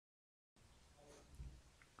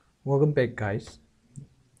Welcome back, guys,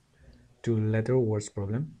 to letter words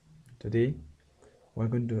problem. Today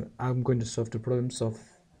I'm going to solve the problems of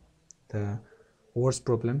the words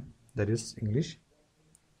problem, that is English.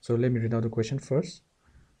 So let me read out the question first.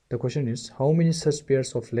 The question is, how many such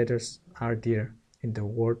pairs of letters are there in the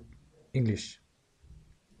word English,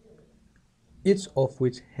 each of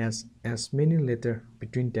which has as many letters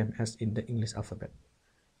between them as in the English alphabet?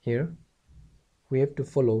 Here we have to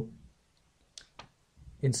follow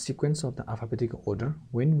in sequence of the alphabetical order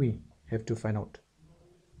when we have to find out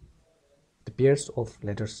the pairs of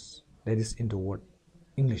letters that is in the word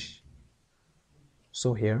English.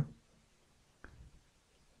 So here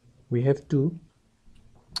we have to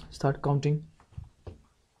start counting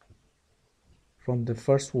from the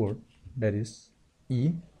first word, that is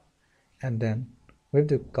E, and then we have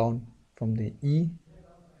to count from the E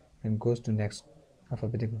and goes to next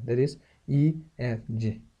alphabetical, that is E, F,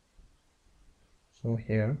 G. So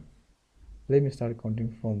here let me start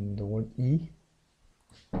counting from the word E.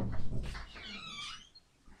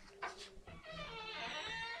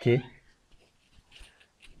 Okay,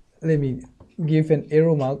 let me give an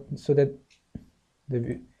arrow mark so that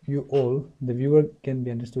the viewer can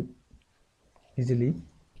be understood easily.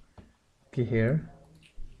 Okay, here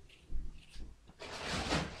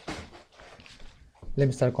let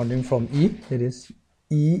me start counting from E, that is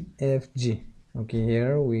E, F, G. Okay,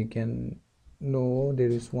 here we can know there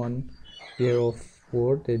is one pair of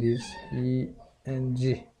word, that is E and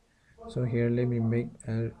G. So here let me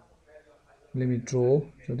draw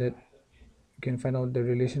so that you can find out the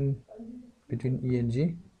relation between E and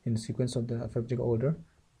G in the sequence of the alphabetical order.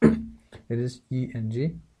 It is E and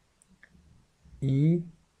G, E,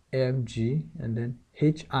 F, G, and then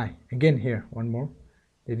H, I. Again here one more,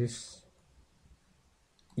 it is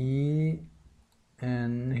E,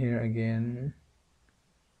 and here again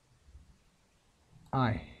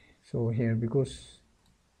I. So here, because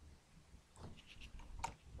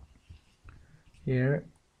here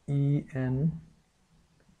E and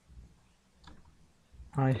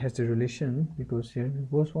I has the relation, because here,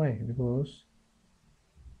 because why? Because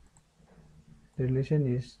the relation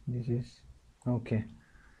is, this is okay.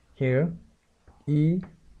 Here E,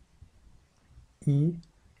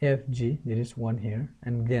 F, G, there is one here,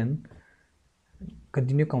 and then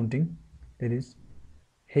continue counting, that is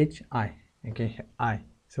H, I. Okay, I.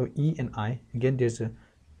 So E and I, again there's a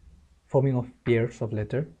forming of pairs of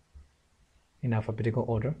letter in alphabetical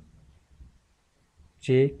order.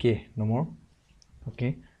 J, K, no more.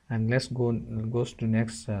 Okay, and let's goes to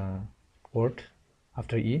next word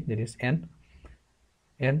after E, that is N,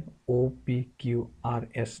 N, O, P, Q, R,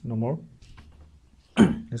 S, no more.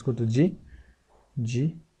 Let's go to G,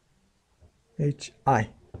 G, H, I.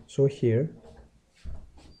 So here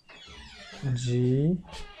G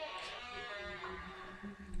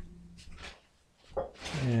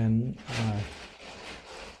and I,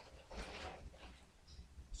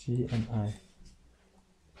 G and I.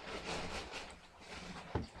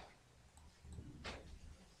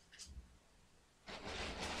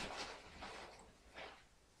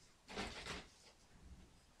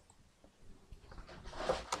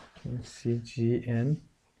 Let's see, G and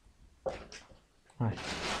I.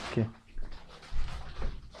 Okay,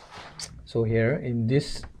 so here in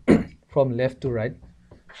this from left to right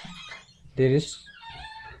there is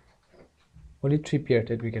only three pairs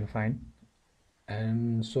that we can find,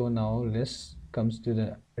 and so now let's comes to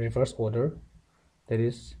the reverse order, that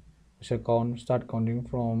is we shall start counting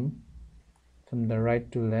from the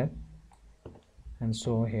right to left. And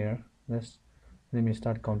so here let me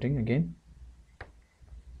start counting again.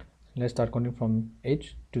 Let's start counting from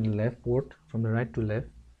H to the left word, from the right to left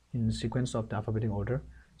in the sequence of the alphabetical order.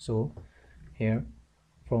 So here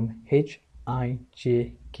from H, I,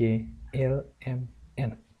 J, K, L, M,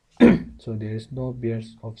 N. So there is no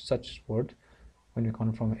pairs of such word when we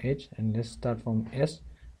count from H. And let's start from S,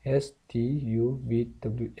 S, T, U, V,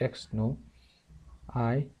 W, X, no.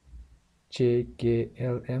 I, J, K,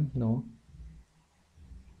 L, M, no.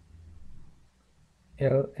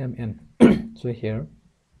 L, M, N. So here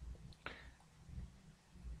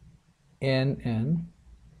N and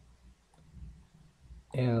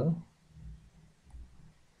L,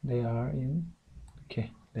 they are in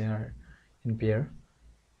pair.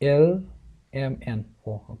 L, M, N,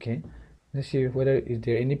 O. Okay, let's see whether is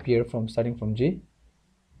there any pair from starting from G,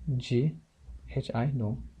 G, H, I,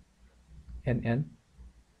 no. N, N,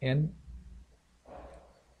 N,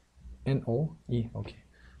 N, O, E. Okay,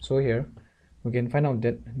 so here we can find out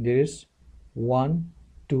that there is 1,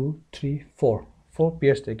 2, 3, 4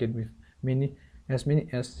 pairs that can be as many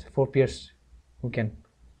as 4 pairs we can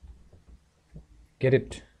get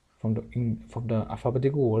it from the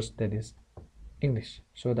alphabetical words, that is English.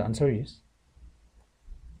 So the answer is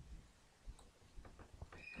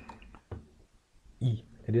E.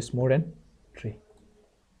 It is more than 3.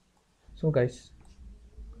 So guys,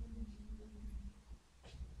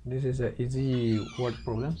 this is a easy word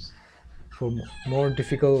problems. For more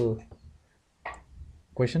difficult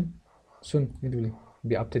question, soon it will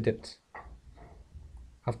be updated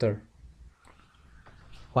after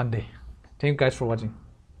one day. Thank you guys for watching.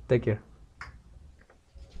 Take care.